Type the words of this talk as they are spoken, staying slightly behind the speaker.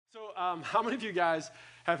how many of you guys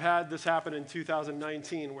have had this happen in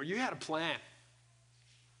 2019 where you had a plan?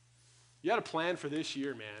 You had a plan for this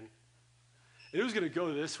year, man. It was going to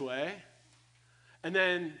go this way, and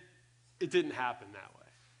then it didn't happen that way.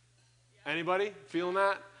 Yeah. Anybody feeling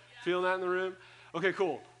that? Yeah. Feeling that in the room? Okay,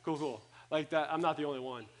 cool. Like that, I'm not the only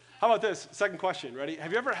one. How about this? Second question, ready?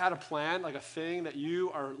 Have you ever had a plan, like a thing that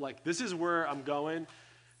you are like, this is where I'm going.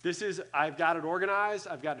 I've got it organized.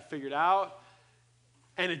 I've got it figured out.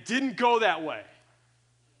 And it didn't go that way.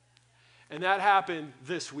 And that happened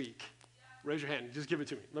this week. Raise your hand. Just give it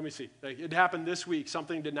to me. Let me see. Like, it happened this week.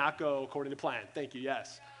 Something did not go according to plan. Thank you.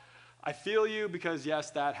 Yes. I feel you because, yes,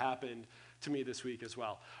 that happened to me this week as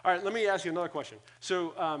well. All right, let me ask you another question.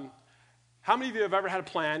 So how many of you have ever had a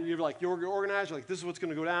plan? You're organized. You're like, this is what's going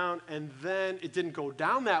to go down. And then it didn't go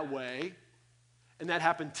down that way. And that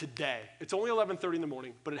happened today. It's only 11:30 in the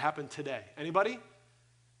morning, but it happened today. Anybody?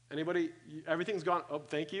 Everything's gone. Oh,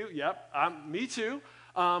 thank you. Yep. Me too.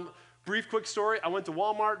 Brief, quick story. I went to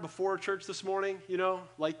Walmart before church this morning,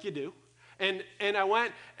 like you do. And I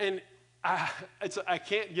went, and I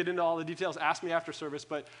can't get into all the details. Ask me after service.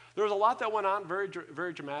 But there was a lot that went on, very,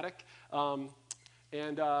 very dramatic. Well,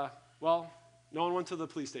 no one went to the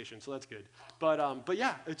police station, so that's good. But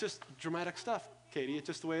yeah, it's just dramatic stuff, Katie. It's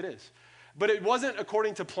just the way it is. But it wasn't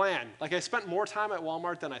according to plan. Like, I spent more time at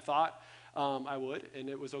Walmart than I thought I would, and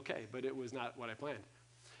it was okay, but it was not what I planned.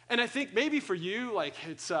 And I think maybe for you, like,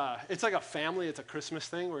 it's like a family, it's a Christmas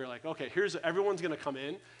thing where you're like, okay, everyone's going to come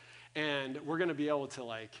in, and we're going to be able to,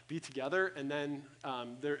 like, be together, and then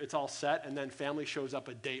it's all set, and then family shows up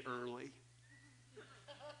a day early.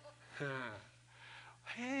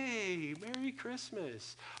 Hey, Merry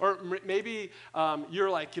Christmas. Or maybe you're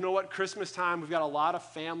like, you know what, Christmas time, we've got a lot of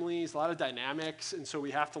families, a lot of dynamics, and so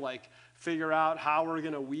we have to, like, figure out how we're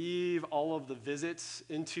going to weave all of the visits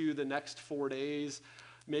into the next 4 days.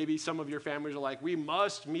 Maybe some of your families are like, we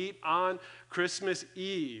must meet on Christmas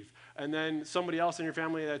Eve. And then somebody else in your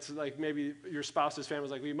family that's like, maybe your spouse's family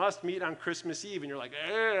is like, we must meet on Christmas Eve. And you're like,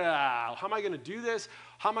 how am I going to do this?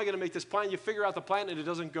 How am I going to make this plan? You figure out the plan, and it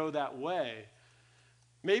doesn't go that way.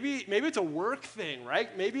 Maybe it's a work thing,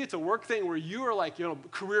 right? Maybe it's a work thing where you are like,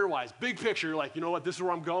 career-wise, big picture, you're like, you know what, this is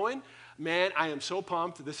where I'm going. Man, I am so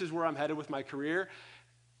pumped. This is where I'm headed with my career.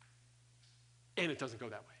 And it doesn't go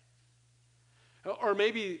that way. Or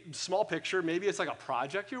maybe small picture, maybe it's like a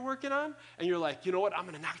project you're working on, and you're like, you know what, I'm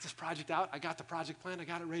going to knock this project out. I got the project plan. I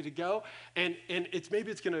got it ready to go. And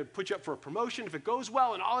maybe it's going to put you up for a promotion if it goes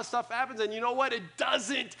well and all this stuff happens. And you know what? It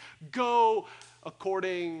doesn't go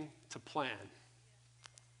according to plan.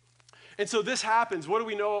 And so this happens. What do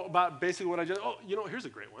we know about basically what I just, here's a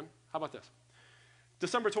great one. How about this?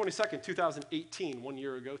 December 22nd, 2018, 1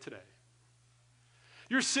 year ago today.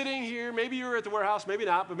 You're sitting here, maybe you were at the warehouse, maybe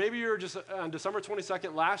not, but maybe you're just on December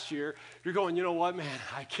 22nd last year, you're going, you know what, man,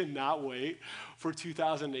 I cannot wait for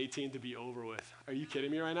 2018 to be over with. Are you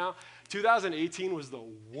kidding me right now? 2018 was the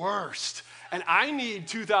worst, and I need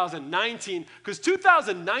 2019, because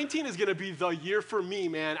 2019 is going to be the year for me,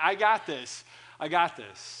 man. I got this.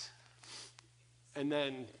 And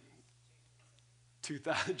then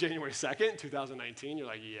January 2nd, 2019, you're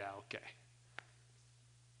like, yeah, okay.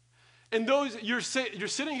 And you're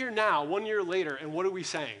sitting here now, 1 year later, and what are we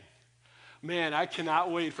saying? Man, I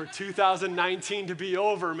cannot wait for 2019 to be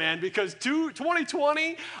over, man, because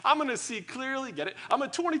 2020, I'm going to see clearly, get it?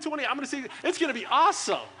 2020, I'm going to see, it's going to be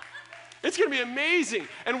awesome. It's going to be amazing.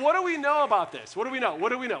 And what do we know about this? What do we know?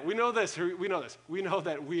 We know this. We know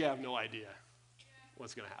that we have no idea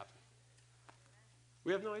what's going to happen.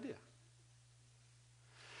 We have no idea.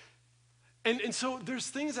 And so there's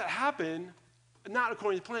things that happen not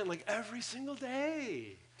according to plan, like every single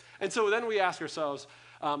day. And so then we ask ourselves,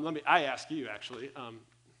 I ask you actually,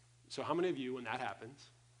 so how many of you, when that happens,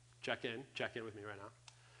 check in with me right now.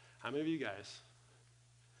 How many of you guys,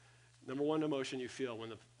 number one emotion you feel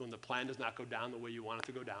when the plan does not go down the way you want it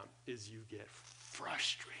to go down is you get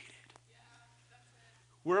frustrated.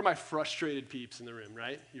 Where are my frustrated peeps in the room,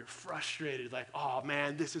 right? You're frustrated, like, oh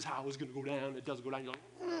man, this is how it was going to go down. It doesn't go down. You're like,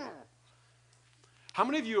 ugh. How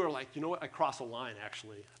many of you are like, you know what, I cross a line,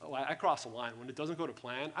 actually. I cross a line. When it doesn't go to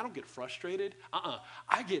plan, I don't get frustrated.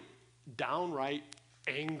 I get downright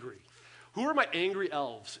angry. Who are my angry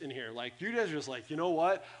elves in here? Like, you guys are just like, you know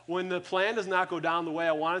what? When the plan does not go down the way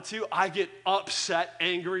I want it to, I get upset,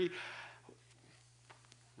 angry,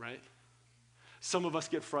 right? Some of us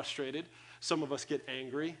get frustrated. Some of us get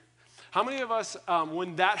angry. How many of us,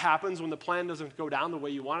 when that happens, when the plan doesn't go down the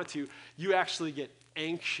way you want it to, you actually get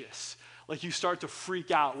anxious? Like you start to freak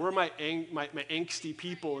out. Where are my angsty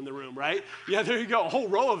people in the room, right? Yeah, there you go. A whole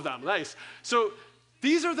row of them. Nice. So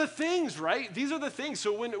These are the things, right? These are the things.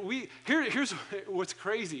 So here's what's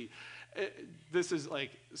crazy. This is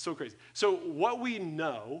like so crazy. So what we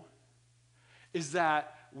know is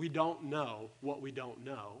that we don't know what we don't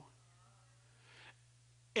know.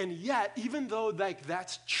 And yet, even though like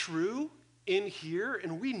that's true in here,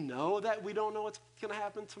 and we know that we don't know what's going to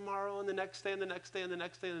happen tomorrow and the next day and the next day and the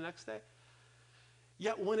next day and the next day,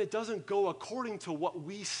 yet when it doesn't go according to what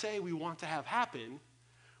we say we want to have happen,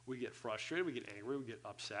 we get frustrated, we get angry, we get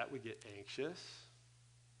upset, we get anxious,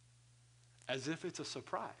 as if it's a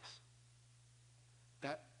surprise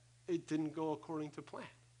that it didn't go according to plan.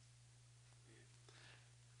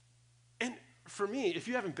 And for me, if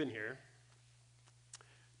you haven't been here,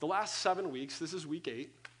 the last 7 weeks, this is week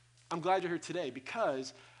 8, I'm glad you're here today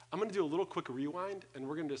because I'm going to do a little quick rewind, and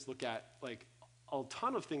we're going to just look at like a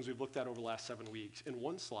ton of things we've looked at over the last 7 weeks in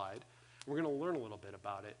one slide. We're going to learn a little bit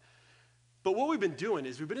about it. But what we've been doing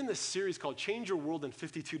is we've been in this series called Change Your World in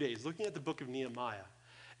 52 Days, looking at the book of Nehemiah.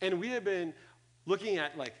 And we have been looking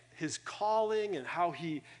at like his calling and how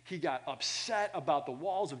he got upset about the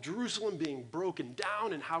walls of Jerusalem being broken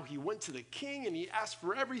down and how he went to the king and he asked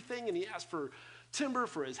for everything and he asked for timber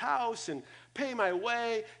for his house and pay my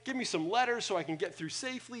way, give me some letters so I can get through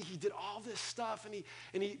safely. He did all this stuff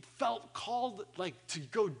and he felt called like to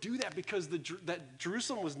go do that because that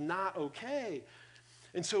Jerusalem was not okay.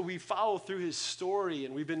 And so we follow through his story,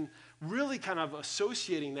 and we've been really kind of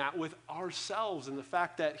associating that with ourselves and the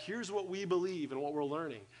fact that here's what we believe and what we're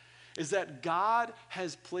learning, is that God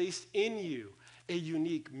has placed in you a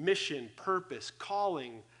unique mission, purpose,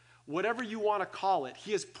 calling, whatever you want to call it.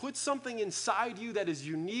 He has put something inside you that is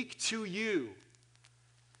unique to you.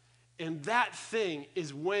 And that thing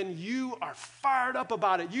is when you are fired up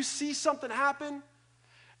about it. You see something happen,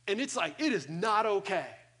 and it's like, it is not okay.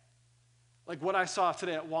 Like what I saw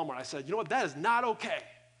today at Walmart, I said, you know what, that is not okay.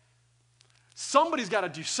 Somebody's got to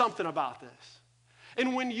do something about this.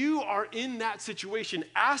 And when you are in that situation,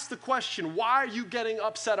 ask the question, why are you getting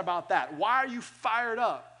upset about that? Why are you fired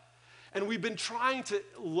up? And we've been trying to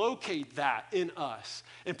locate that in us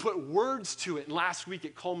and put words to it. And last week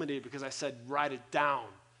it culminated because I said, write it down,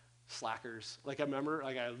 slackers. Like I remember,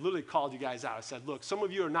 like I literally called you guys out. I said, look, some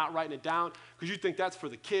of you are not writing it down because you think that's for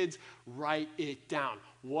the kids. Write it down.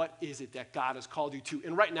 What is it that God has called you to?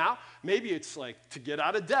 And right now, maybe it's like to get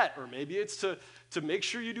out of debt, or maybe it's to make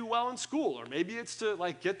sure you do well in school, or maybe it's to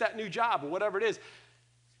like get that new job, or whatever it is.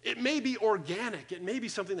 It may be organic. It may be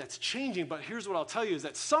something that's changing, but here's what I'll tell you is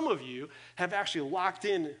that some of you have actually locked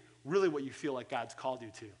in really what you feel like God's called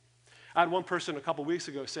you to. I had one person a couple weeks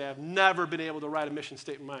ago say, I've never been able to write a mission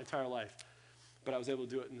statement my entire life, but I was able to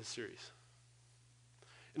do it in this series.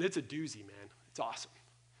 And it's a doozy, man. It's awesome.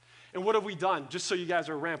 And what have we done, just so you guys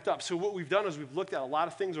are ramped up? So what we've done is we've looked at a lot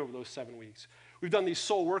of things over those 7 weeks. We've done these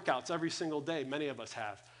soul workouts every single day, many of us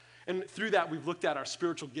have. And through that, we've looked at our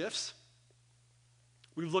spiritual gifts.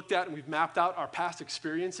 We've looked at and we've mapped out our past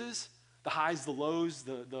experiences, the highs, the lows,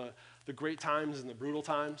 the great times and the brutal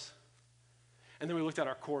times. And then we looked at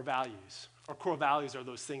our core values. Our core values are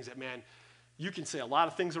those things that, man, you can say a lot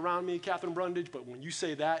of things around me, Catherine Brundage, but when you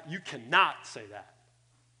say that, you cannot say that.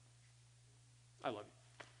 I love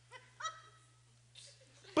you.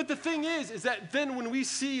 But the thing is that then when we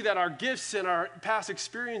see that our gifts and our past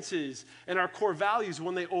experiences and our core values,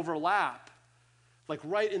 when they overlap, like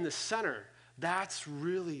right in the center, that's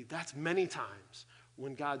many times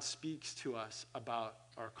when God speaks to us about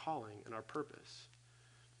our calling and our purpose.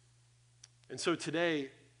 And so today,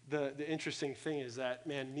 the interesting thing is that,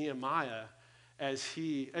 man, Nehemiah,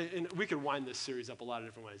 and we could wind this series up a lot of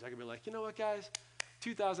different ways. I could be like, you know what, guys,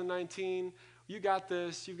 2019, you got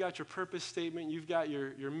this, you've got your purpose statement, you've got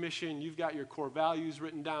your mission, you've got your core values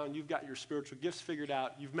written down, you've got your spiritual gifts figured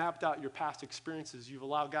out, you've mapped out your past experiences, you've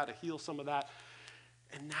allowed God to heal some of that,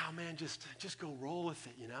 and now, man, just go roll with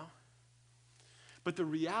it, you know? But the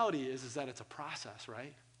reality is that it's a process,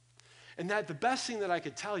 right? And that the best thing that I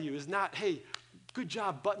could tell you is not, hey, good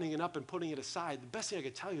job buttoning it up and putting it aside. The best thing I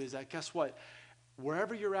could tell you is that, guess what?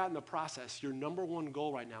 Wherever you're at in the process, your number one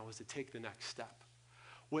goal right now is to take the next step.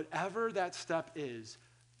 Whatever that step is,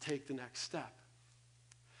 take the next step.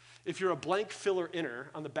 If you're a blank filler inner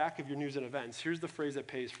on the back of your news and events, here's the phrase that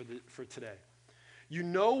pays for today. You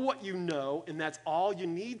know what you know, and that's all you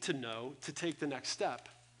need to know to take the next step.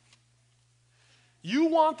 You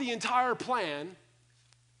want the entire plan,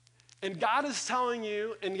 and God is telling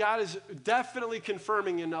you, and God is definitely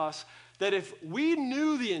confirming in us, that if we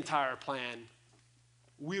knew the entire plan,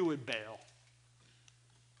 we would bail.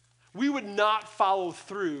 We would not follow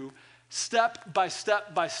through step by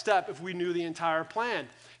step by step if we knew the entire plan.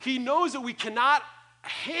 He knows that we cannot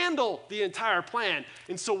handle the entire plan.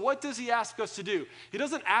 And so what does he ask us to do? He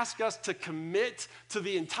doesn't ask us to commit to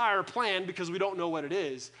the entire plan because we don't know what it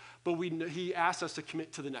is, but he asks us to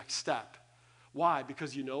commit to the next step. Why?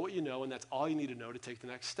 Because you know what you know, and that's all you need to know to take the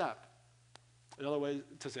next step. Another way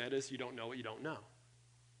to say it is you don't know what you don't know.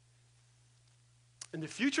 And the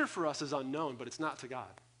future for us is unknown, but it's not to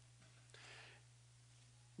God.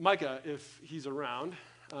 Micah, if he's around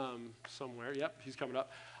somewhere, yep, he's coming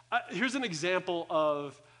up. Here's an example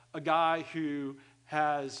of a guy who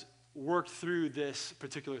has worked through this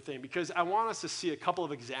particular thing, because I want us to see a couple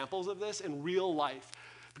of examples of this in real life,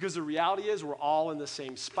 because the reality is we're all in the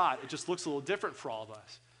same spot. It just looks a little different for all of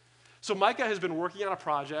us. So Micah has been working on a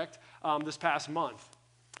project this past month,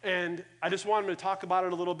 and I just wanted him to talk about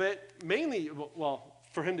it a little bit, mainly, well,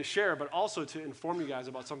 for him to share, but also to inform you guys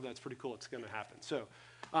about something that's pretty cool that's going to happen. So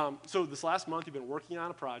this last month, you've been working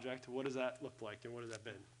on a project. What does that look like, and what has that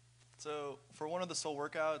been? So for one of the soul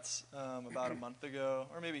workouts about a month ago,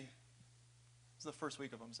 or maybe it was the first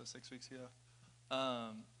week of them, so 6 weeks ago,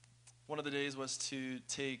 one of the days was to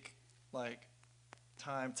take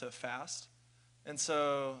time to fast. And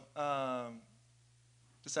so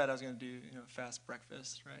decided I was going to do fast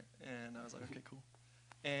breakfast, right? And I was like, okay, cool.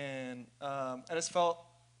 And I just felt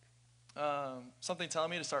something telling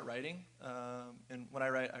me to start writing. And when I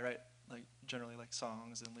write generally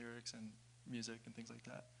songs and lyrics and music and things like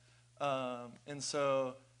that. And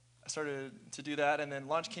so I started to do that, and then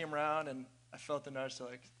lunch came around, and I felt the nudge to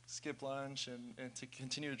skip lunch and to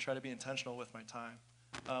continue to try to be intentional with my time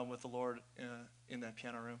with the Lord in that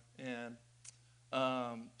piano room. And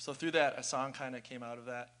so through that, a song kind of came out of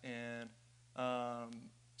that, and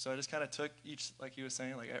so I just kind of took each, like he was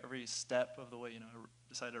saying, every step of the way. I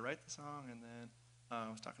decided to write the song, and then I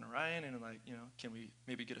was talking to Ryan, and can we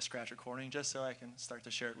maybe get a scratch recording just so I can start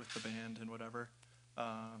to share it with the band and whatever,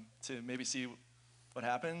 to maybe see what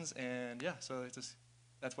happens. And yeah, so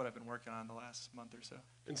that's what I've been working on the last month or so.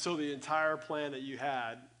 And so the entire plan that you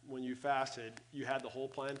had when you fasted, you had the whole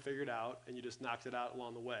plan figured out, and you just knocked it out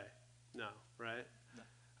along the way? No, right?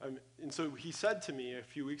 No. And so he said to me a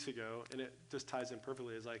few weeks ago, and it just ties in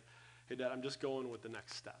perfectly, is like, hey, Dad, I'm just going with the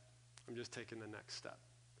next step. I'm just taking the next step.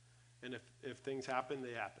 And if things happen,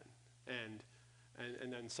 they happen.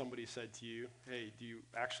 And then somebody said to you, hey, do you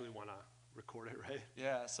actually want to record it, right?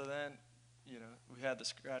 Yeah, so then, we had the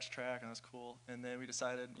scratch track, and that was cool. And then we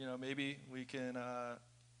decided, maybe we can,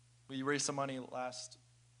 we raised some money last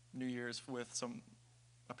New Year's with some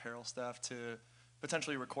apparel stuff to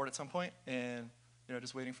potentially record at some point, and,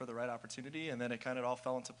 just waiting for the right opportunity. And then it kind of all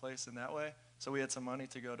fell into place in that way. So we had some money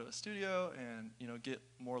to go to a studio and, get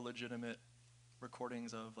more legitimate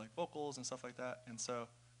recordings of vocals and stuff like that. And so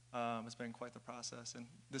it's been quite the process. And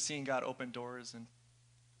the scene got open doors, and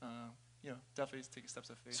definitely taking steps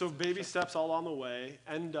of faith. So baby steps all on the way.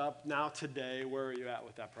 End up now today, where are you at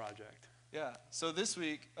with that project? Yeah, so this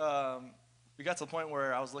week we got to the point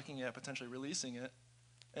where I was looking at potentially releasing it.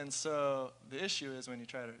 And so the issue is when you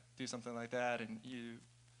try to do something like that and you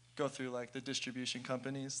go through the distribution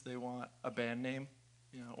companies, they want a band name,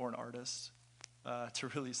 or an artist to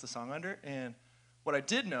release the song under. And what I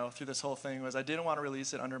did know through this whole thing was I didn't want to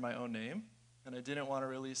release it under my own name, and I didn't want to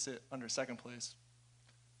release it under Second Place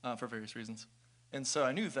for various reasons. And so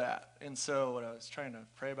I knew that. And so what I was trying to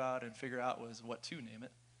pray about and figure out was what to name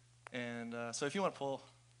it. And so if you want to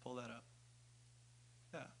pull that up.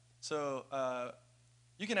 Yeah. So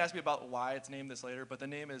you can ask me about why it's named this later, but the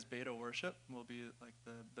name is Beta Worship, will be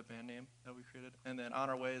the band name that we created. And then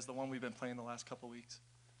On Our Way is the one we've been playing the last couple weeks.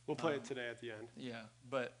 We'll play it today at the end. Yeah,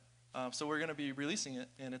 but so we're going to be releasing it,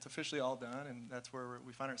 and it's officially all done, and that's where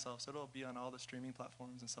we find ourselves. So it'll be on all the streaming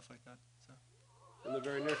platforms and stuff like that. So. In the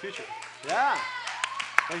very near future. Yeah.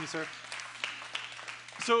 Thank you, sir.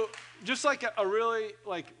 So just a really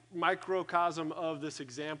microcosm of this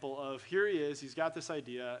example of here he is, he's got this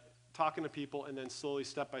idea, talking to people, and then slowly,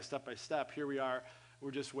 step by step, here we are.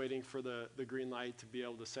 We're just waiting for the green light to be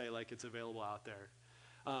able to say it's available out there.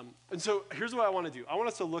 And so here's what I want to do. I want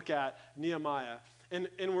us to look at Nehemiah, and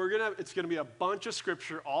it's gonna be a bunch of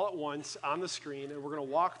scripture all at once on the screen, and we're gonna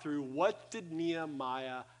walk through what did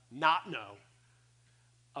Nehemiah not know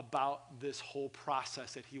about this whole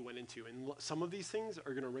process that he went into. And some of these things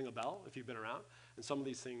are going to ring a bell if you've been around, and some of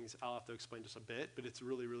these things I'll have to explain just a bit, but it's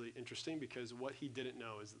really, really interesting because what he didn't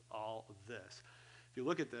know is all of this. If you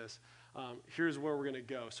look at this, here's where we're going to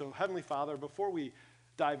go. So Heavenly Father, before we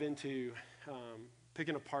dive into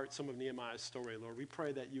picking apart some of Nehemiah's story, Lord, we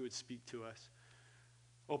pray that you would speak to us.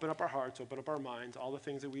 Open up our hearts, open up our minds, all the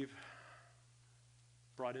things that we've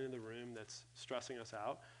brought into the room that's stressing us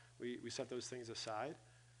out. We set those things aside.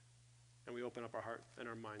 and we open up our heart and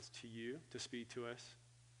our minds to you to speak to us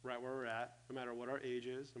right where we're at, no matter what our age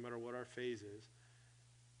is, no matter what our phase is.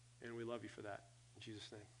 And we love you for that. In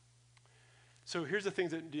Jesus' name. So here's the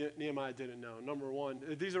things that Nehemiah didn't know. Number one,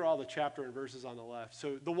 these are all the chapter and verses on the left.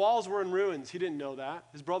 So the walls were in ruins. He didn't know that.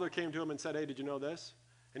 His brother came to him and said, hey, did you know this?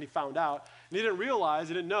 And he found out. And he didn't realize,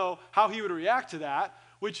 he didn't know how he would react to that,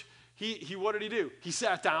 which what did he do? He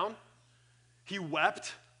sat down. He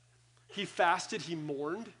wept. He fasted. He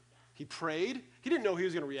mourned. He prayed. He didn't know he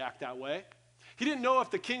was going to react that way. He didn't know if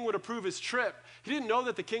the king would approve his trip. He didn't know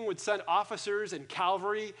that the king would send officers and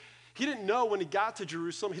cavalry. He didn't know when he got to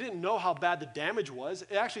Jerusalem. He didn't know how bad the damage was.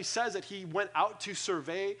 It actually says that he went out to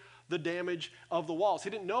survey the damage of the walls. He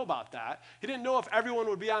didn't know about that. He didn't know if everyone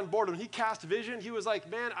would be on board. When he cast vision, he was like,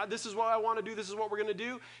 man, this is what I want to do. This is what we're going to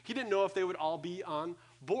do. He didn't know if they would all be on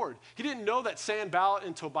board. He didn't know that Sanballat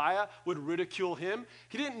and Tobiah would ridicule him.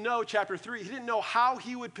 He didn't know, chapter 3, he didn't know how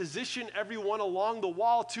he would position everyone along the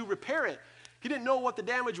wall to repair it. He didn't know what the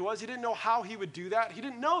damage was. He didn't know how he would do that. He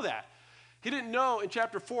didn't know that. He didn't know in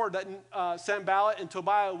chapter 4 that Sanballat and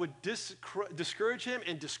Tobiah would discourage him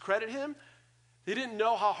and discredit him. He didn't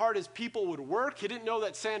know how hard his people would work. He didn't know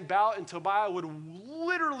that Sanballat and Tobiah would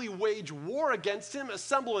literally wage war against him,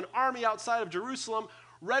 assemble an army outside of Jerusalem,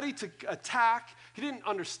 ready to attack. He didn't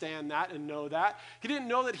understand that and know that. He didn't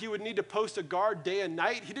know that he would need to post a guard day and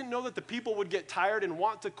night. He didn't know that the people would get tired and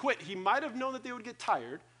want to quit. He might have known that they would get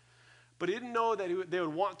tired, but he didn't know that they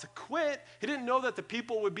would want to quit. He didn't know that the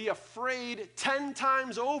people would be afraid 10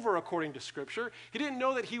 times over, according to Scripture. He didn't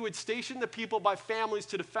know that he would station the people by families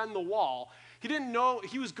to defend the wall. He didn't know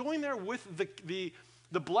he was going there with the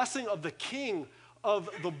blessing of the king of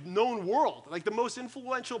the known world. Like the most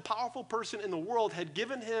influential, powerful person in the world had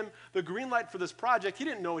given him the green light for this project. He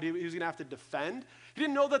didn't know what he was going to have to defend. He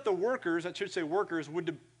didn't know that the workers, I should say workers,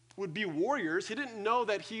 would be warriors. He didn't know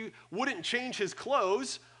that he wouldn't change his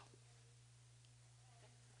clothes.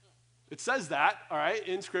 It says that, all right,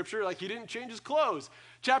 in Scripture, like he didn't change his clothes.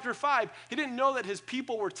 Chapter 5, he didn't know that his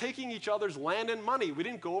people were taking each other's land and money. We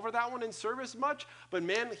didn't go over that one in service much, but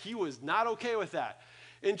man, he was not okay with that.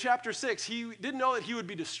 In chapter 6, he didn't know that he would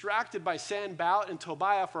be distracted by Sanballat and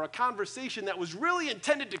Tobiah for a conversation that was really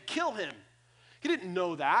intended to kill him. He didn't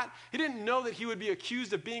know that. He didn't know that he would be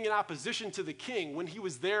accused of being in opposition to the king when he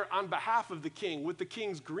was there on behalf of the king with the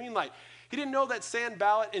king's green light. He didn't know that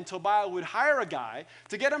Sanballat and Tobiah would hire a guy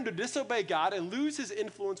to get him to disobey God and lose his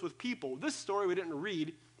influence with people. This story we didn't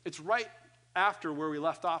read. It's right after where we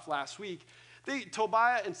left off last week.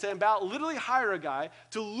 Tobiah and Sanballat literally hire a guy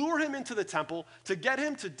to lure him into the temple, to get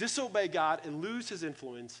him to disobey God and lose his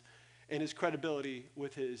influence and his credibility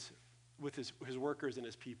with his workers and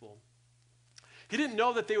his people. He didn't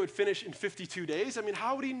know that they would finish in 52 days. I mean,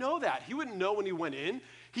 how would he know that? He wouldn't know when he went in.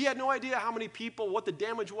 He had no idea how many people, what the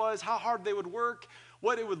damage was, how hard they would work,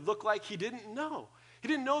 what it would look like. He didn't know. He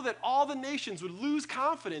didn't know that all the nations would lose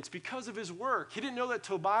confidence because of his work. He didn't know that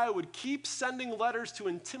Tobiah would keep sending letters to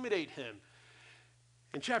intimidate him.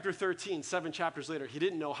 In chapter 13, 7 chapters later, he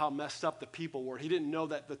didn't know how messed up the people were. He didn't know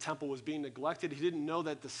that the temple was being neglected. He didn't know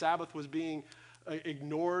that the Sabbath was being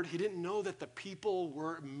ignored. He didn't know that the people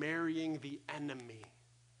were marrying the enemy.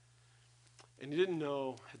 And he didn't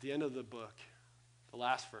know at the end of the book, the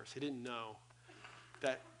last verse, he didn't know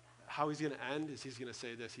that how he's going to end is he's going to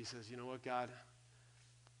say this. He says, you know what, God?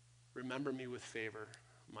 Remember me with favor,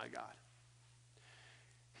 my God.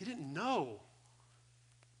 He didn't know.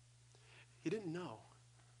 He didn't know.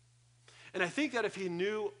 And I think that if he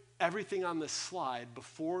knew everything on this slide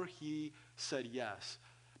before he said yes,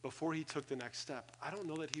 before he took the next step, I don't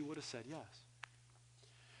know that he would have said yes.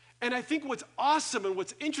 And I think what's awesome and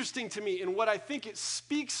what's interesting to me and what I think it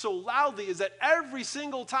speaks so loudly is that every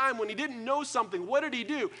single time when he didn't know something, what did he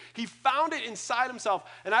do? He found it inside himself.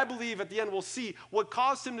 And I believe at the end we'll see what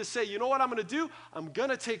caused him to say, you know what I'm going to do? I'm going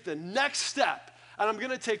to take the next step. And I'm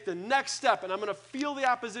going to take the next step. And I'm going to feel the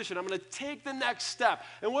opposition. I'm going to take the next step.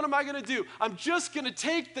 And what am I going to do? I'm just going to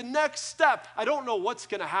take the next step. I don't know what's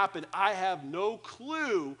going to happen. I have no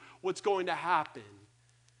clue what's going to happen.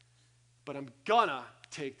 But I'm going to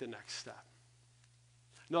take the next step.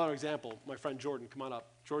 Another example, my friend Jordan, come on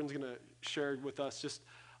up. Jordan's going to share with us just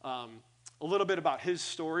a little bit about his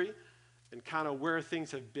story and kind of where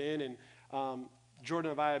things have been. And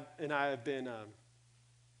Jordan and I have been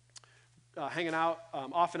hanging out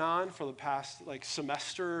off and on for the past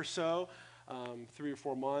semester or so, 3 or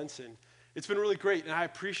 4 months. And it's been really great. And I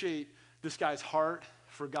appreciate this guy's heart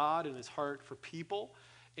for God and his heart for people.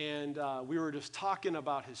 And we were just talking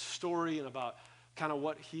about his story and about kind of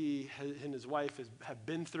what he and his wife have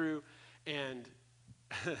been through. And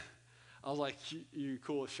I was like, you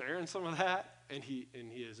cool with sharing some of that? And he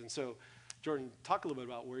is. And so Jordan, talk a little bit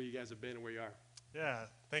about where you guys have been and where you are. Yeah,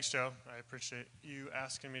 thanks, Joe. I appreciate you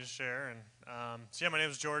asking me to share. And so, yeah, my name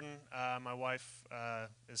is Jordan. My wife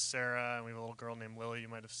is Sarah, and we have a little girl named Lily. You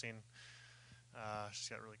might have seen. She's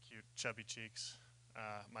got really cute, chubby cheeks.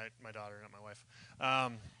 My daughter, not my wife.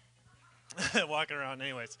 Walking around,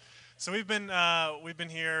 anyways. So we've been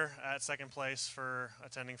here at Second Place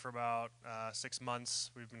attending for about 6 months.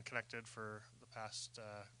 We've been connected for the past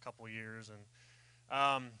couple years,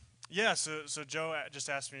 and yeah. So Joe just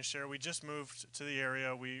asked me to share. We just moved to the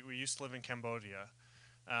area. We used to live in Cambodia,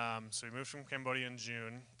 so we moved from Cambodia in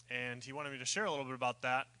June, and he wanted me to share a little bit about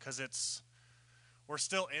that because we're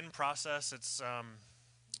still in process. It's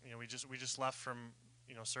we just left from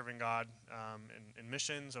serving God in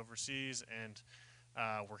missions overseas, and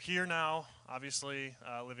we're here now, obviously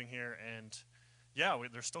living here, and yeah,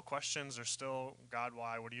 there's still questions. There's still, God,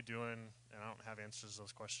 why? What are you doing? And I don't have answers to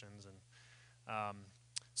those questions. And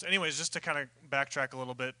so, anyways, just to kind of backtrack a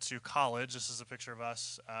little bit to college. This is a picture of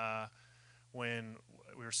us when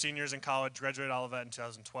we were seniors in college. Graduated Olivet in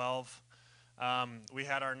 2012. We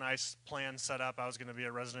had our nice plan set up. I was going to be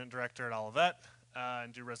a resident director at Olivet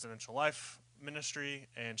and do residential life ministry,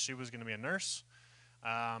 and she was going to be a nurse.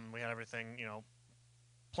 We had everything,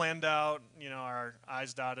 planned out, our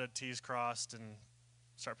I's dotted, T's crossed, and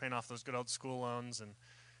start paying off those good old school loans, and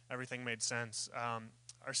everything made sense.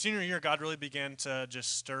 Our senior year, God really began to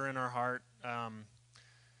just stir in our heart, and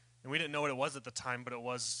we didn't know what it was at the time, but it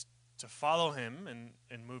was to follow Him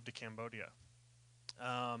and move to Cambodia.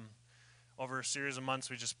 Over a series of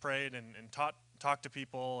months, we just prayed and talked to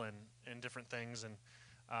people and different things, and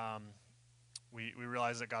we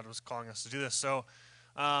realized that God was calling us to do this. So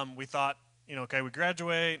we thought, okay, we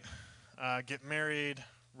graduate, get married,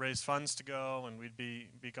 raise funds to go, and we'd be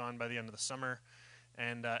gone by the end of the summer.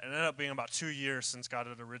 And it ended up being about 2 years since God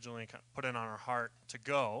had originally put it on our heart to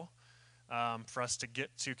go for us to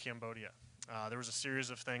get to Cambodia. There was a series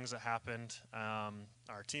of things that happened.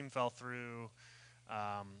 Our team fell through.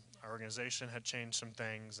 Our organization had changed some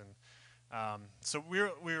things, and so we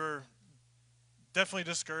were definitely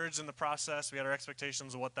discouraged in the process. We had our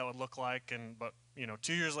expectations of what that would look like, but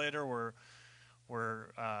 2 years later, we're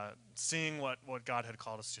seeing what God had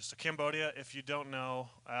called us to. So Cambodia, if you don't know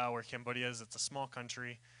where Cambodia is, it's a small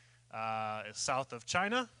country. It's south of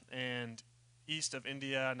China and east of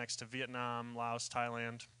India, next to Vietnam, Laos,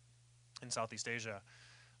 Thailand, and Southeast Asia.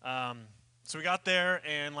 So we got there,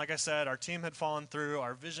 and like I said, our team had fallen through.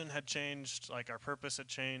 Our vision had changed, like our purpose had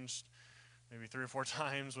changed maybe 3 or 4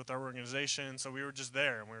 times with our organization. So we were just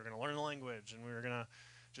there, and we were going to learn the language, and we were going to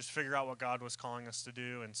just figure out what God was calling us to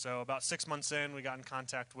do. And so about 6 months in, we got in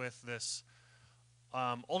contact with this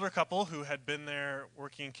older couple who had been there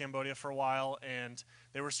working in Cambodia for a while, and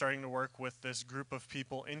they were starting to work with this group of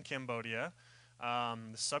people in Cambodia,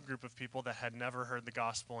 this subgroup of people that had never heard the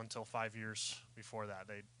gospel until 5 years before that.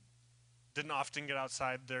 They didn't often get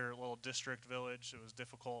outside their little district village. It was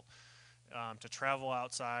difficult to travel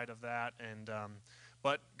outside of that, and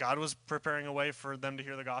but God was preparing a way for them to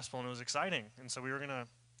hear the gospel, and it was exciting. And so we were going to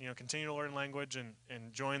continue to learn language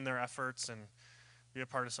and join their efforts and be a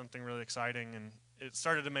part of something really exciting. And it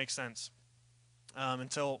started to make sense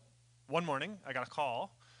until one morning I got a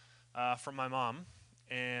call from my mom,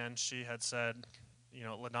 and she had said,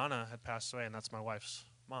 LaDonna had passed away, and that's my wife's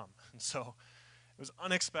mom. And so it was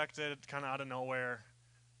unexpected, kind of out of nowhere.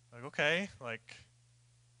 Like, okay,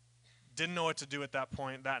 didn't know what to do at that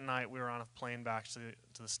point. That night we were on a plane back to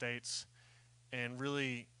the States and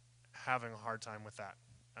really having a hard time with that.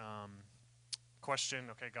 Question,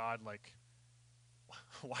 okay, God,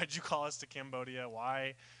 why'd you call us to Cambodia?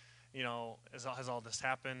 Why, has all this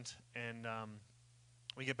happened? And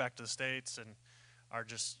we get back to the States and are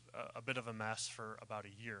just a bit of a mess for about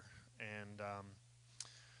a year. And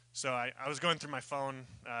so I was going through my phone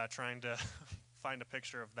trying to find a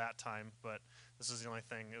picture of that time, but this is the only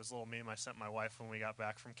thing. It was a little meme I sent my wife when we got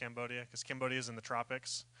back from Cambodia, because Cambodia is in the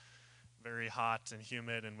tropics, very hot and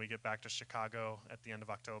humid, and we get back to Chicago at the end of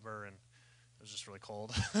October, and it was just really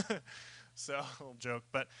cold. So, a little joke,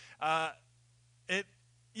 but it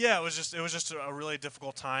was just a really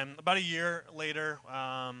difficult time. About a year later,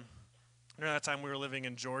 during that time we were living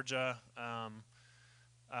in Georgia.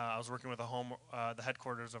 I was working with the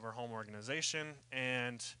headquarters of our home organization,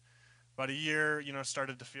 and about a year,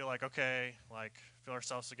 started to feel feel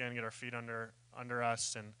ourselves again, get our feet under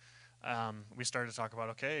us, and we started to talk about,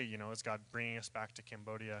 okay, is God bringing us back to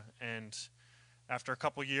Cambodia? And after a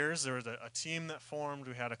couple years, there was a team that formed.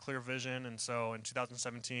 We had a clear vision, and so in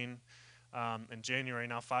 2017, in January,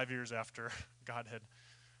 now 5 years after God had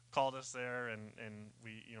called us there, and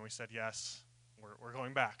we said yes, we're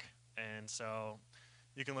going back. And so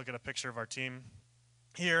you can look at a picture of our team.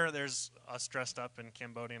 Here, there's us dressed up in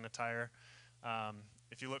Cambodian attire.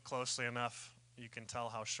 If you look closely enough, you can tell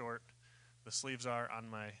how short the sleeves are on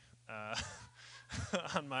my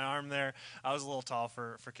on my arm there. I was a little tall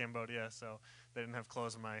for Cambodia, so they didn't have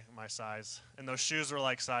clothes in my size. And those shoes were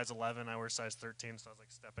like size 11. I wear size 13, so I was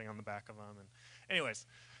like stepping on the back of them. And anyways,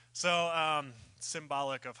 so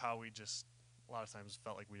symbolic of how we just a lot of times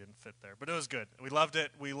felt like we didn't fit there. But it was good. We loved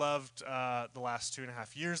it. We loved the last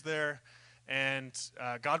 2.5 years there. And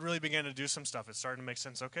God really began to do some stuff. It started to make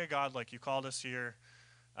sense. Okay, God, like you called us here.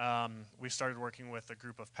 We started working with a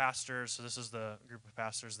group of pastors. So this is the group of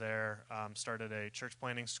pastors there. Started a church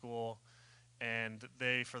planting school, and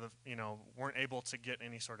they, weren't able to get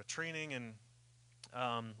any sort of training in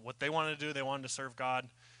what they wanted to do. They wanted to serve God,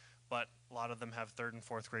 but a lot of them have 3rd and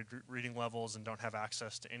 4th grade reading levels and don't have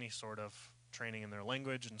access to any sort of training in their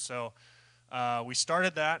language. And so we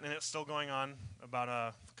started that, and it's still going on. About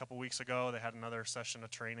a couple weeks ago, they had another session of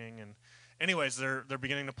training, and anyways, they're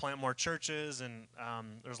beginning to plant more churches, and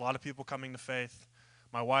there's a lot of people coming to faith.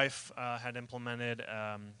 My wife had implemented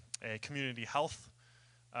a community health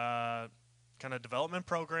kind of development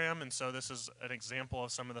program, and so this is an example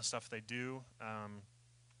of some of the stuff they do.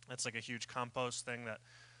 It's like a huge compost thing that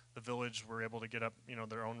the village were able to get up,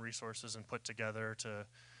 their own resources and put together to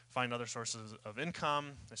find other sources of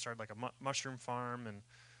income. They started like a mushroom farm, and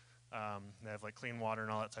they have like clean water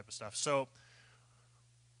and all that type of stuff. So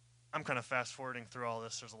I'm kind of fast forwarding through all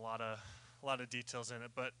this. There's a lot of details in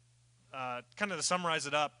it, but kind of to summarize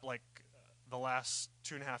it up, like the last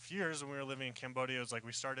 2.5 years when we were living in Cambodia, it was like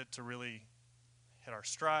we started to really hit our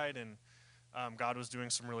stride, and God was doing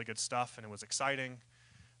some really good stuff, and it was exciting.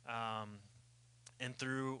 And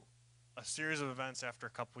through a series of events after a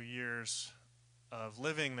couple years of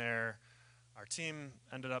living there, our team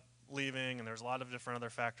ended up leaving, and there's a lot of different other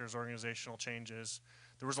factors, organizational changes.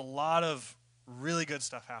 There was a lot of really good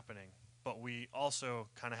stuff happening, but we also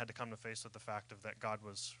kind of had to come to face with the fact of that God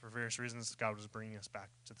was, for various reasons, God was bringing us back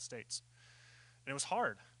to the States. And it was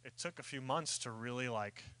hard. It took a few months to really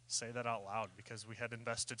say that out loud, because we had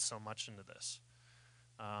invested so much into this.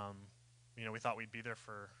 We thought we'd be there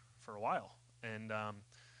for a while. And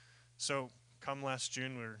so come last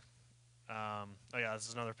June, this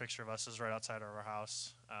is another picture of us. This is right outside of our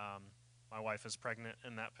house. My wife is pregnant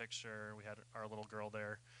in that picture. We had our little girl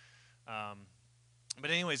there. But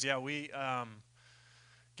anyways, we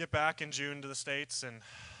get back in June to the States, and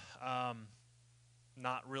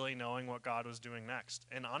not really knowing what God was doing next.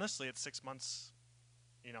 And honestly, it's 6 months,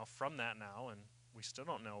 from that now, and we still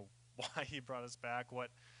don't know why he brought us back, what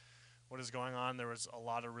is going on. There was a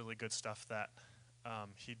lot of really good stuff that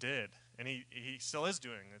he did, and he still is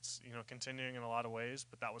doing. It's continuing in a lot of ways,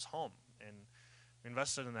 but that was home, and we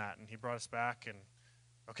invested in that, and he brought us back. And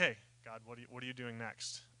okay, God, what are you doing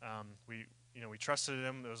next? We trusted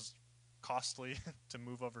him. It was costly to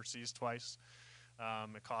move overseas twice.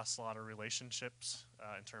 It costs a lot of relationships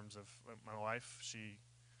in terms of my wife.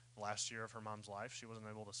 Last year of her mom's life, she wasn't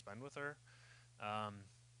able to spend with her.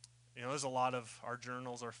 There's a lot of, our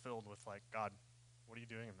journals are filled with God, what are you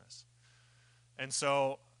doing in this? And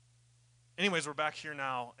so, anyways, we're back here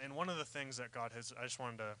now. And one of the things that God has, I just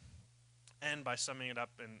wanted to end by summing it up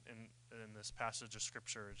in this passage of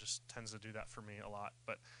Scripture. It just tends to do that for me a lot.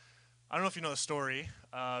 But I don't know if you know the story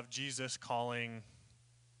of Jesus calling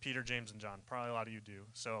Peter, James, and John. Probably a lot of you do.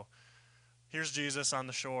 So here's Jesus on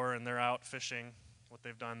the shore, and they're out fishing, what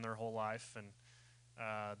they've done their whole life. And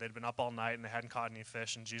they'd been up all night, and they hadn't caught any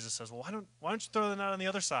fish. And Jesus says, well, why don't you throw the net on the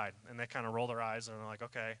other side? And they kind of roll their eyes, and they're like,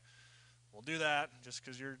 okay, we'll do that just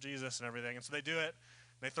because you're Jesus and everything. And so they do it.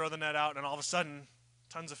 They throw the net out, and all of a sudden,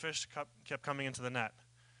 tons of fish kept coming into the net.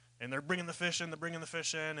 And they're bringing the fish in,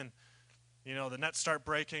 and the nets start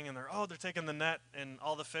breaking, and they're taking the net and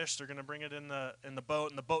all the fish. They're going to bring it in the boat,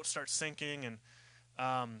 and the boat starts sinking.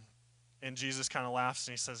 And Jesus kind of laughs,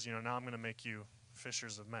 and he says, now I'm going to make you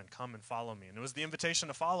fishers of men. Come and follow me. And it was the invitation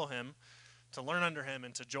to follow him, to learn under him,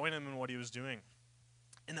 and to join him in what he was doing.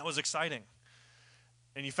 And that was exciting.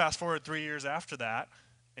 And you fast forward 3 years after that,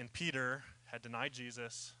 and Peter had denied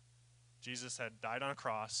Jesus. Jesus had died on a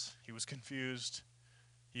cross. He was confused.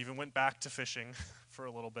 He even went back to fishing for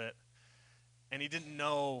a little bit. And he didn't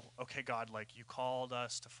know, okay, God, you called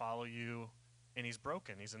us to follow you, and he's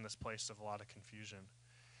broken. He's in this place of a lot of confusion.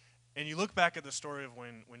 And you look back at the story of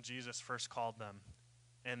when Jesus first called them,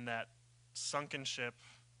 and that sunken ship,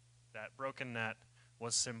 that broken net,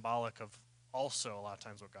 was symbolic of also a lot of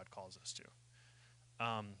times what God calls us to.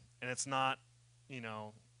 And it's not,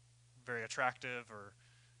 very attractive, or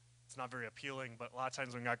it's not very appealing, but a lot of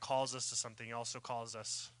times when God calls us to something, he also calls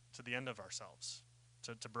us to the end of ourselves,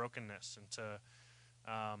 to brokenness, and to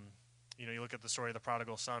You look at the story of the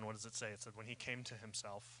prodigal son. What does it say? It said when he came to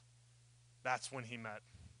himself, that's when he met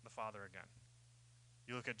the Father again.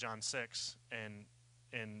 You look at John 6,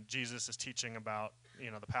 and Jesus is teaching about,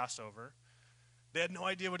 the Passover. They had no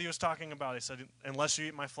idea what he was talking about. He said, unless you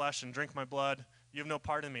eat my flesh and drink my blood, you have no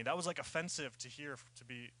part in me. That was like offensive to hear,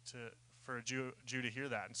 for a Jew to hear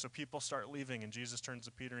that. And so people start leaving, and Jesus turns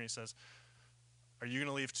to Peter and he says, are you going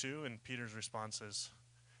to leave too? And Peter's response is,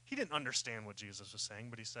 he didn't understand what Jesus was saying,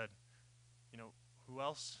 but he said, who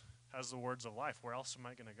else has the words of life? Where else am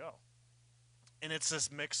I going to go? And it's this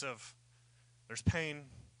mix of, there's pain,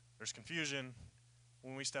 there's confusion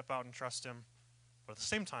when we step out and trust him, but at the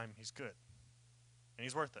same time, he's good, and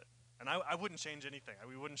he's worth it. And I wouldn't change anything.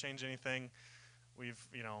 We wouldn't change anything. We've,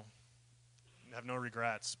 have no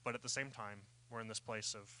regrets, but at the same time, we're in this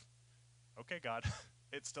place of, okay, God,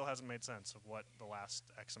 it still hasn't made sense of what the last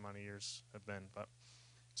X amount of years have been. But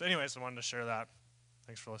so anyways, I wanted to share that.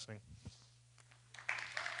 Thanks for listening.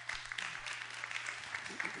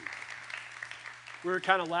 We were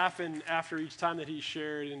kind of laughing after each time that he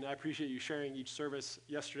shared, and I appreciate you sharing each service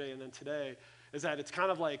yesterday and then today, is that it's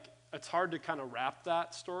kind of like, it's hard to kind of wrap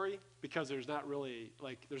that story because there's not really,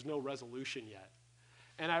 there's no resolution yet.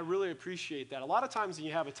 And I really appreciate that. A lot of times when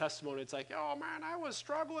you have a testimony, it's like, oh man, I was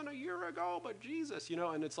struggling a year ago, but Jesus,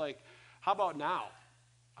 and it's like, how about now?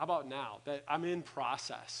 How about now? That I'm in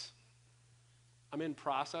process. I'm in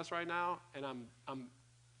process right now, and I'm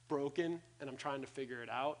broken, and I'm trying to figure it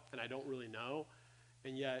out, and I don't really know.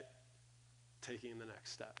 And yet, taking the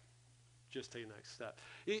next step, just taking the next step.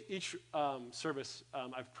 Each service,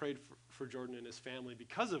 I've prayed for Jordan and his family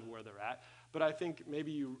because of where they're at, but I think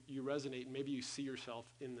maybe you resonate, maybe you see yourself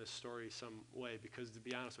in this story some way, because to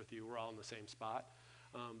be honest with you, we're all in the same spot.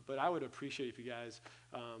 But I would appreciate if you guys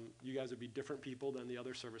would be different people than the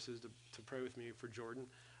other services to pray with me for Jordan,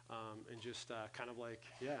 and just to kind of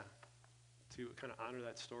honor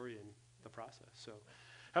that story and the process. So.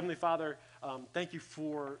 Heavenly Father, thank you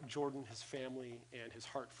for Jordan, his family, and his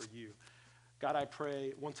heart for you. God, I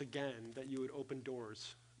pray once again that you would open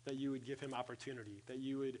doors, that you would give him opportunity, that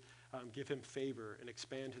you would give him favor and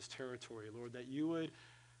expand his territory, Lord, that you would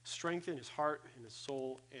strengthen his heart and his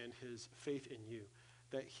soul and his faith in you,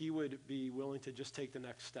 that he would be willing to just take the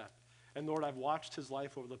next step. And Lord, I've watched his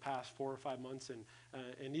life over the past 4 or 5 months and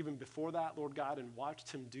even before that, Lord God, and watched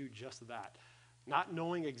him do just that. Not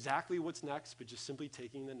knowing exactly what's next, but just simply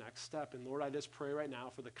taking the next step. And Lord, I just pray right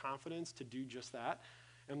now for the confidence to do just that.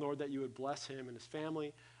 And Lord, that you would bless him and his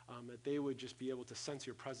family, that they would just be able to sense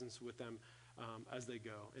your presence with them as they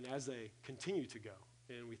go and as they continue to go.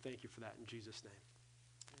 And we thank you for that in Jesus' name.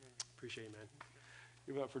 Appreciate it, man.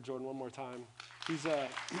 Give it up for Jordan one more time. He's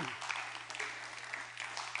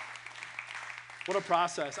what a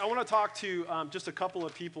process. I want to talk to just a couple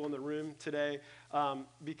of people in the room today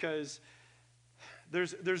because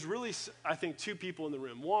there's really, I think, 2 people in the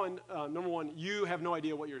room. Number one, you have no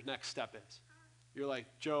idea what your next step is. You're like,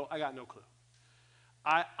 Joe, I got no clue.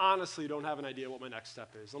 I honestly don't have an idea what my next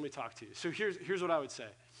step is. Let me talk to you. So here's what I would say.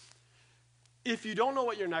 If you don't know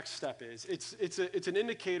what your next step is, it's an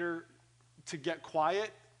indicator to get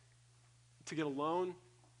quiet, to get alone,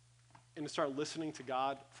 and to start listening to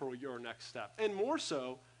God for your next step. And more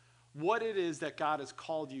so, what it is that God has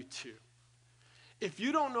called you to. If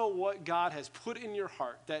you don't know what God has put in your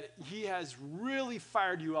heart, that he has really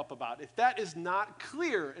fired you up about, if that is not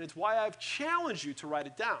clear, and it's why I've challenged you to write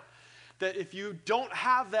it down, that if you don't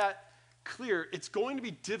have that clear, it's going to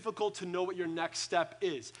be difficult to know what your next step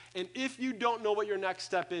is. And if you don't know what your next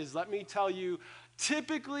step is, let me tell you,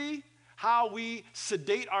 typically how we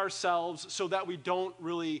sedate ourselves so that we don't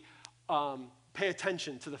really pay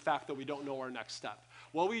attention to the fact that we don't know our next step.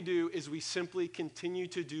 What we do is we simply continue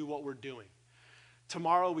to do what we're doing.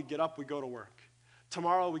 Tomorrow we get up, we go to work.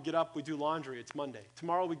 Tomorrow we get up, we do laundry, it's Monday.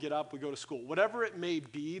 Tomorrow we get up, we go to school. Whatever it may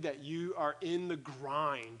be that you are in the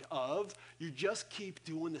grind of, you just keep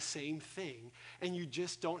doing the same thing, and you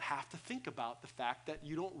just don't have to think about the fact that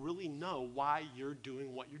you don't really know why you're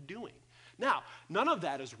doing what you're doing. Now, none of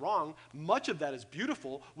that is wrong. Much of that is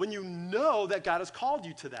beautiful when you know that God has called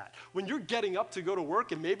you to that. When you're getting up to go to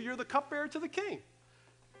work and maybe you're the cupbearer to the king.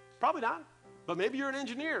 Probably not, but maybe you're an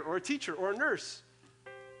engineer or a teacher or a nurse.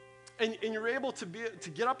 And you're able to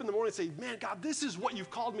get up in the morning and say, man, God, this is what you've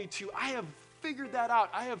called me to. I have figured that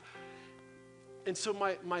out. And so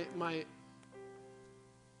my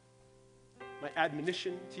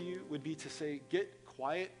admonition to you would be to say, get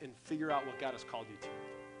quiet and figure out what God has called you to.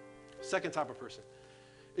 Second type of person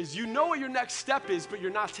is you know what your next step is, but you're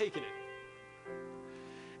not taking it.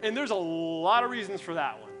 And there's a lot of reasons for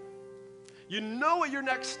that one. You know what your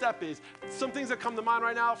next step is. Some things that come to mind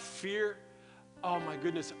right now, fear, oh my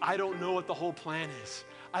goodness, I don't know what the whole plan is.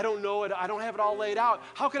 I don't know it. I don't have it all laid out.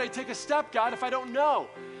 How can I take a step, God, if I don't know?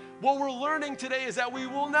 What we're learning today is that we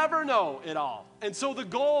will never know it all. And so the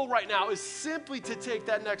goal right now is simply to take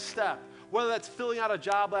that next step, whether that's filling out a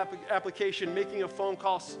job application, making a phone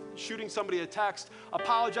call, shooting somebody a text,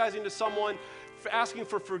 apologizing to someone, asking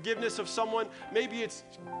for forgiveness of someone. Maybe it's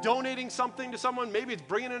donating something to someone. Maybe it's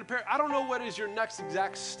bringing in a parent. I don't know what is your next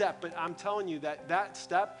exact step, but I'm telling you that that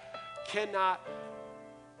step cannot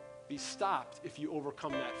be stopped if you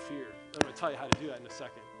overcome that fear. I'm going to tell you how to do that in a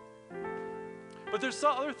second. But there's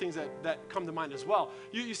some other things that come to mind as well.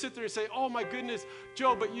 You sit there and say, oh my goodness,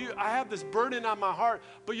 Joe, but I have this burden on my heart,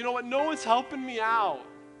 but you know what? No one's helping me out.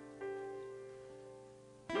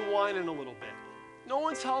 You're whining a little bit. No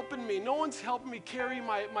one's helping me. No one's helping me carry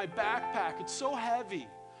my backpack. It's so heavy.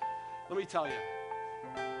 Let me tell you,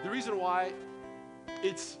 the reason why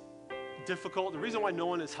it's difficult, the reason why no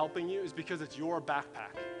one is helping you is because it's your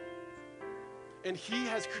backpack. And he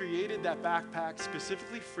has created that backpack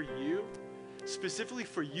specifically for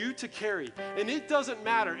you to carry. And it doesn't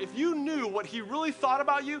matter. If you knew what he really thought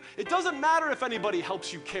about you, it doesn't matter if anybody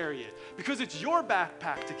helps you carry it, because it's your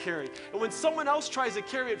backpack to carry. And when someone else tries to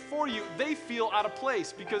carry it for you, they feel out of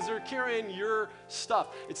place because they're carrying your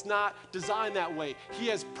stuff. It's not designed that way. He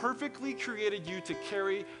has perfectly created you to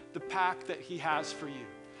carry the pack that he has for you.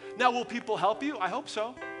 Now, will people help you? I hope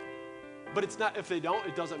so. But it's not, if they don't,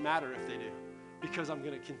 it doesn't matter if they do, because I'm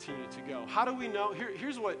going to continue to go. How do we know?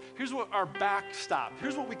 Here's what our backstop,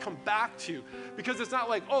 here's what we come back to, because it's not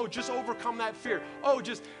like, oh, just overcome that fear. Oh,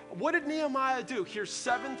 just, what did Nehemiah do? Here's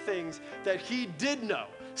 7 things that he did know.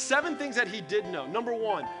 7 things that he did know. Number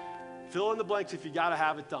 1, fill in the blanks if you got to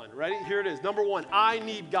have it done. Ready? Here it is. Number 1, I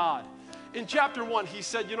need God. In chapter 1, he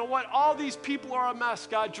said, you know what? All these people are a mess,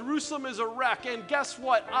 God. Jerusalem is a wreck. And guess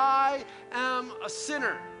what? I am a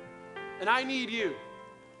sinner, and I need you.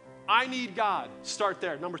 I need God. Start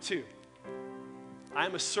there. Number 2, I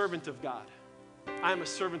am a servant of God. I am a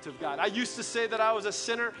servant of God. I used to say that I was a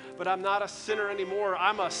sinner, but I'm not a sinner anymore.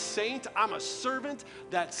 I'm a saint. I'm a servant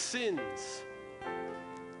that sins.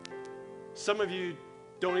 Some of you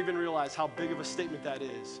don't even realize how big of a statement that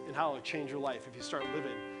is and how it will change your life if you start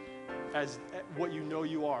living as what you know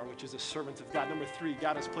you are, which is a servant of God. Number 3,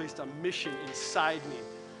 God has placed a mission inside me.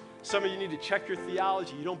 Some of you need to check your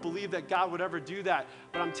theology. You don't believe that God would ever do that.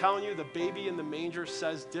 But I'm telling you, the baby in the manger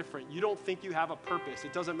says different. You don't think you have a purpose.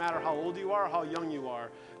 It doesn't matter how old you are or how young you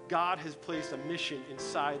are. God has placed a mission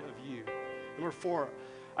inside of you. Number 4,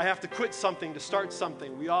 I have to quit something to start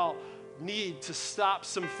something. We all need to stop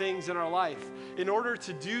some things in our life. In order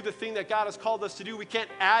to do the thing that God has called us to do, we can't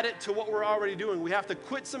add it to what we're already doing. We have to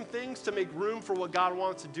quit some things to make room for what God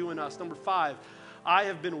wants to do in us. Number 5, I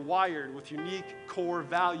have been wired with unique core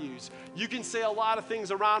values. You can say a lot of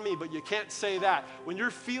things around me, but you can't say that. When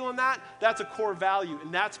you're feeling that, that's a core value,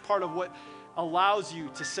 and that's part of what allows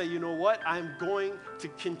you to say, you know what, I'm going to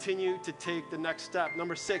continue to take the next step.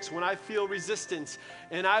 Number 6, when I feel resistance,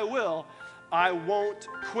 and I won't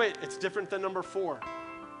quit. It's different than number 4.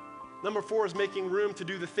 Number 4 is making room to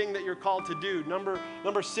do the thing that you're called to do.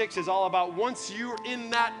 Number 6 is all about once you're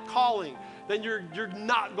in that calling, then you're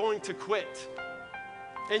not going to quit.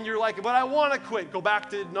 And you're like, but I want to quit. Go back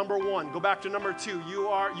to number 1. Go back to number 2.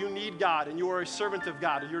 You need God, and you are a servant of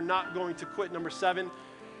God. You're not going to quit. Number 7,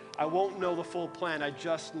 I won't know the full plan. I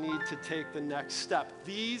just need to take the next step.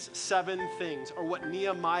 These 7 things are what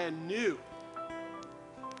Nehemiah knew.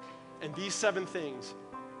 And these 7 things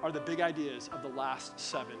are the big ideas of the last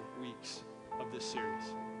 7 weeks of this series.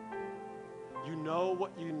 You know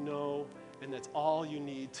what you know, and that's all you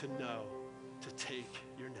need to know to take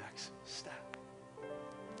your next step.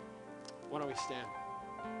 Why don't we stand?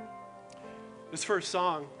 This first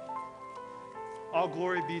song, All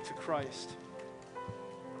Glory Be to Christ.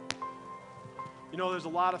 You know, there's a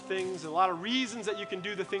lot of things, a lot of reasons that you can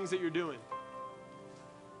do the things that you're doing.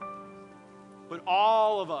 But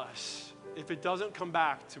all of us, if it doesn't come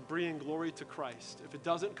back to bringing glory to Christ, if it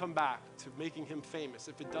doesn't come back to making him famous,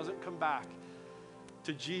 if it doesn't come back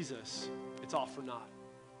to Jesus, it's all for naught.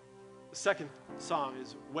 The second song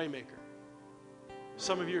is Waymaker.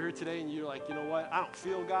 Some of you are here today and you're like, you know what? I don't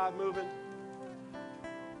feel God moving.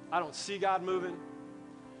 I don't see God moving.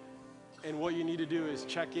 And what you need to do is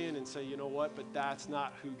check in and say, you know what? But that's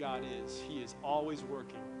not who God is. He is always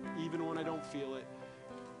working, even when I don't feel it.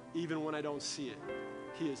 Even when I don't see it,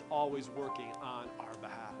 he is always working on our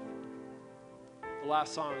behalf. The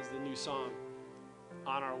last song is the new song,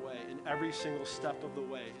 On Our Way. And every single step of the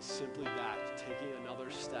way is simply that, taking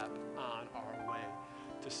another step on our way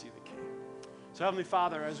to see the King. So Heavenly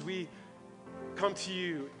Father, as we come to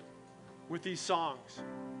you with these songs,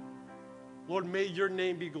 Lord, may your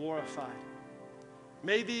name be glorified.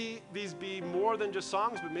 May these be more than just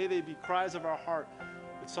songs, but may they be cries of our heart.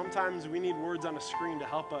 But sometimes we need words on a screen to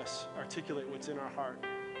help us articulate what's in our heart.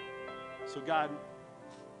 So God,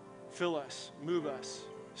 fill us, move us,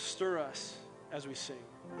 stir us as we sing.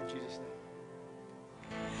 In Jesus'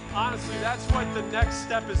 name. Honestly, that's what the next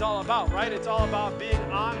step is all about, right? It's all about being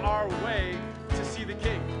on our way to see the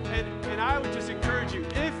King. And I would just encourage you,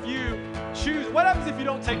 if you choose, what happens if you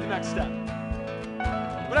don't take the next step?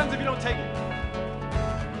 What happens if you don't take it?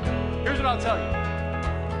 Here's what I'll tell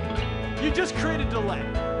you. You just create a delay.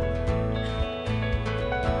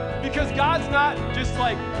 Because God's not just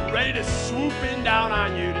like ready to swoop in down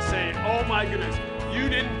on you to say, oh my goodness, you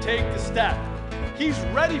didn't take the step. He's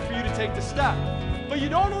ready for you to take the step. But you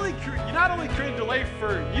not only create a delay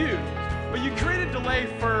for you, but you create a delay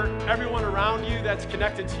for everyone around you that's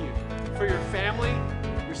connected to you. For your family,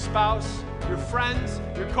 your spouse, your friends,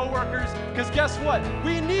 your coworkers. Because guess what?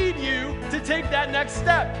 We need you to take that next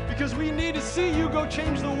step. Because we need to see you go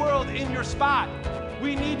change the world in your spot.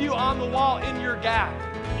 We need you on the wall in your gap.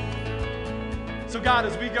 So God,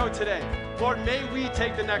 as we go today, Lord, may we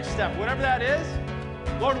take the next step. Whatever that is,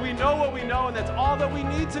 Lord, we know what we know, and that's all that we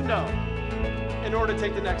need to know in order to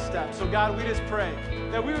take the next step. So God, we just pray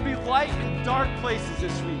that we would be light in dark places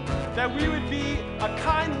this week, that we would be a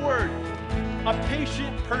kind word, a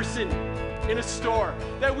patient person in a store,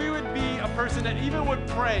 that we would be a person that even would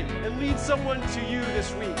pray and lead someone to you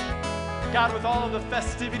this week. God, with all of the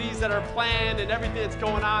festivities that are planned and everything that's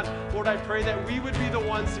going on, Lord, I pray that we would be the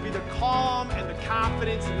ones to be the calm and the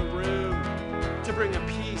confidence in the room to bring a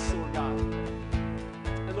peace, Lord God.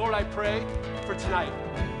 And Lord, I pray for tonight.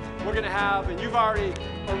 We're going to have, and you've already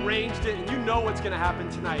arranged it, and you know what's going to happen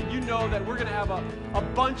tonight. You know that we're going to have a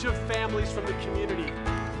bunch of families from the community.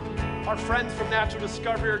 Our friends from Natural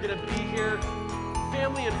Discovery are going to be here.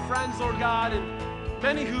 Family and friends, Lord God, and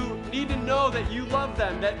many who need to know that you love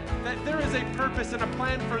them, that there is a purpose and a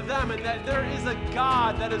plan for them, and that there is a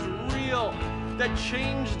God that is real, that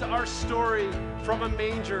changed our story from a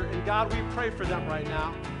manger. And God, we pray for them right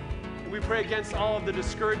now. We pray against all of the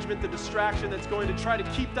discouragement, the distraction that's going to try to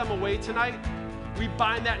keep them away tonight. We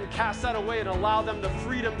bind that and cast that away and allow them the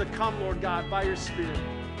freedom to come, Lord God, by your Spirit.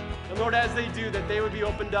 And Lord, as they do, that they would be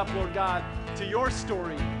opened up, Lord God, to your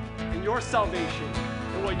story and your salvation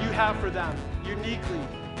and what you have for them, uniquely,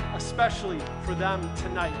 especially for them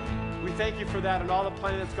tonight. We thank you for that and all the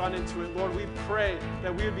planning that's gone into it. Lord, we pray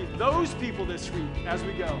that we would be those people this week as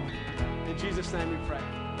we go. In Jesus' name we pray.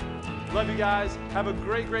 Love you guys. Have a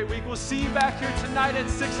great, great week. We'll see you back here tonight at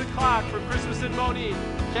 6 o'clock for Christmas in Monee.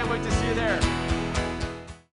 Can't wait to see you there.